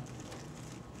do we know?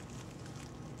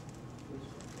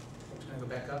 It's going to go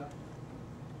back up.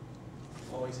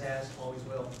 Always has, always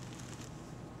will.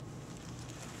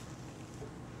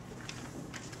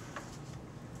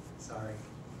 Sorry,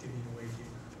 didn't even wake you.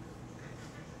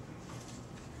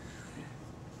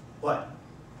 What?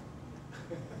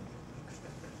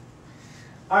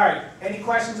 All right, any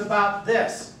questions about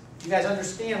this? You guys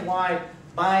understand why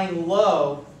buying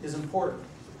low is important?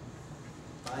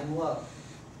 Buying low.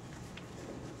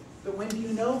 But when do you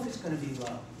know if it's going to be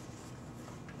low?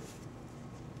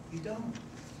 You don't.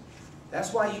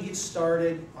 That's why you get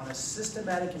started on a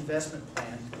systematic investment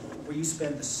plan where you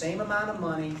spend the same amount of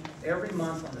money every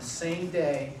month on the same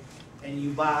day and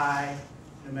you buy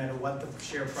no matter what the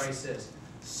share price is.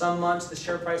 Some months the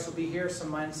share price will be here,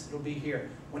 some months it'll be here.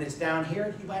 When it's down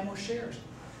here, you buy more shares.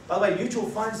 By the way, mutual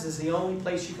funds is the only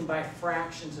place you can buy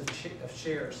fractions of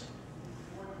shares.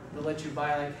 They'll let you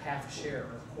buy like half a share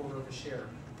or a quarter of a share,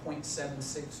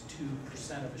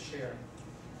 0.762% of a share.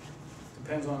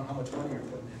 Depends on how much money you're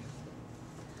putting in.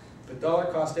 But dollar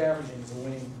cost averaging is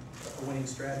a winning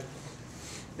strategy.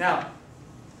 Now,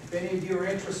 if any of you are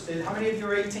interested, how many of you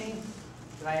are 18?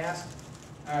 Did I ask?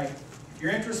 All right. If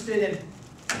you're interested in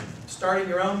starting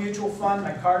your own mutual fund,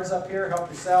 my card's up here, help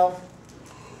yourself.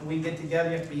 when we get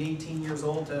together, you have to be 18 years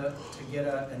old to get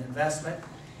an investment.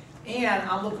 And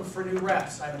I'm looking for new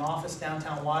reps. I have an office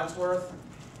downtown Wadsworth,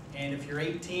 and if you're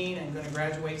 18 and going to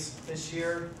graduate this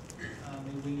year,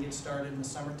 maybe we can get started in the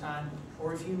summertime.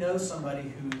 Or if you know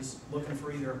somebody who's looking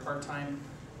for either a part-time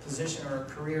position or a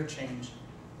career change,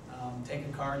 take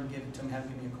a card and give it to them, have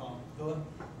them give me a call. Go ahead.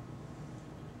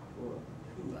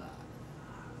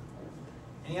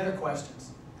 Any other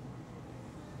questions?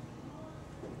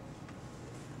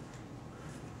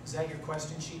 Is that your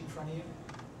question sheet in front of you?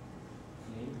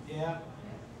 Yeah?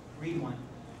 Read one.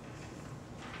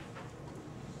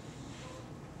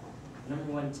 Number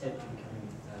one tip in becoming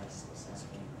a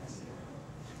successful investor.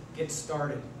 Get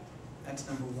started. That's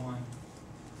number one.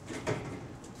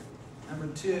 Number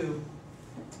two,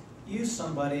 use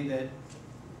somebody that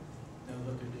knows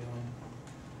what they're doing.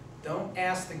 Don't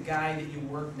ask the guy that you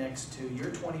work next to. You're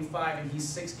 25 and he's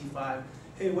 65.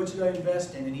 Hey, what should I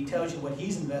invest in? And he tells you what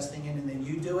he's investing in and then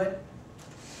you do it.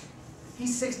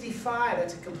 He's 65.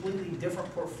 That's a completely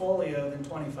different portfolio than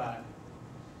 25.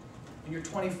 When you're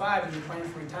 25 and you're planning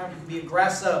for retirement, you can be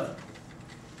aggressive.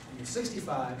 When you're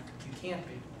 65, you can't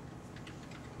be.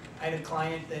 I had a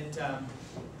client that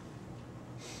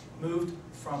moved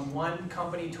from one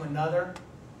company to another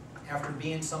after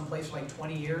being someplace for like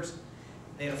 20 years.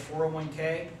 They had a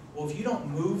 401k. Well, if you don't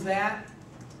move that,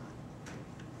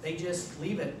 they just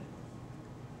leave it.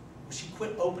 Well, she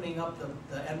quit opening up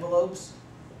the envelopes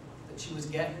that she was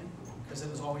getting because it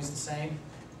was always the same.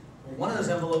 Well, one of those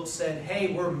envelopes said,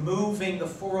 hey, we're moving the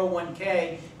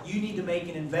 401k. You need to make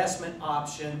an investment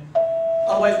option.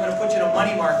 Otherwise, we're going to put you in a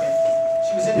money market.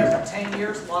 She was in there for 10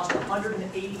 years, lost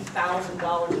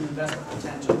 $180,000 in investment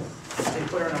potential. They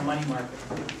put her in a money market.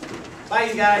 Bye,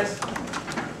 you guys.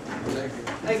 Thank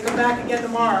you. Hey, come back again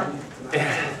tomorrow.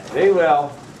 They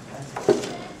will.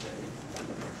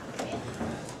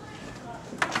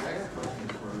 I got a question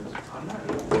for, I'm not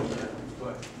really sure,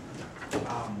 but,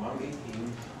 while I'm 18,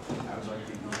 I would like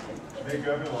to Hey,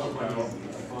 go ahead.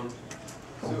 fun.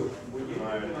 So, would you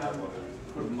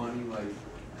put money like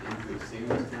into a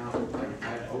savings account, like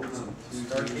I open up two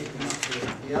Start savings getting accounts used to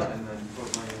it. Yep. and then put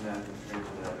money in that and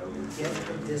transfer that over? Get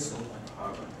the discipline.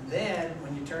 Okay. Then,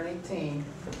 when you turn 18,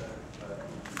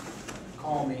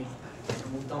 call me,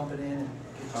 and we'll dump it in and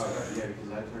get you Oh, started. yeah,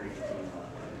 because I turned 18.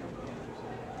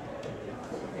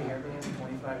 Hey, everything in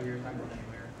 25 years, not going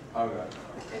anywhere. Okay.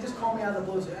 Hey, just call me out of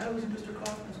the blue, say, I was in Mr.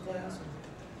 Kaufman's class, and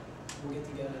we'll get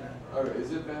together then. Okay,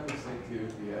 is it bad mistake too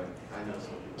if you have, I know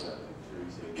some people that like 3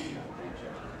 savings, 3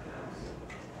 checking accounts.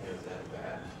 Is that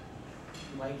bad?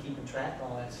 You like keeping track of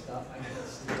all that stuff, I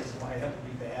guess this is why that would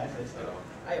be bad, but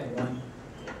I have one.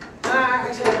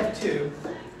 Actually, I have two.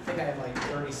 I think I have like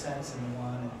 30 cents in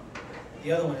one. And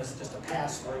the other one is just a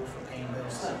pass-through for paying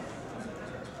bills.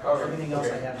 Okay. Everything else I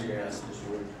Okay. have is Yeah. investment.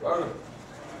 Okay.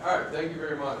 All right, thank you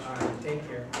very much. All right, take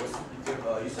care.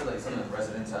 You said like something like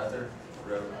residence after?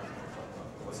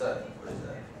 What's that? What is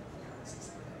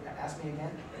that? Ask me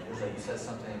again? It was like you said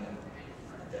something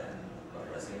at the end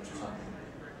about residence or something.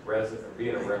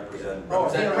 Being a representative.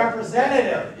 Oh, being a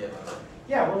representative. Yeah, but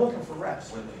Yeah, we're looking for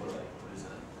reps. what is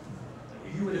that?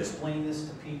 You would explain this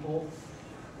to people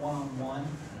one-on-one,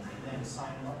 and then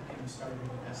sign them up, get them started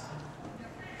investing.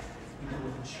 We deal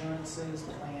with insurances,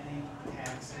 planning,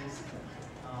 taxes,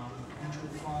 mutual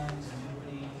funds,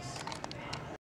 annuities,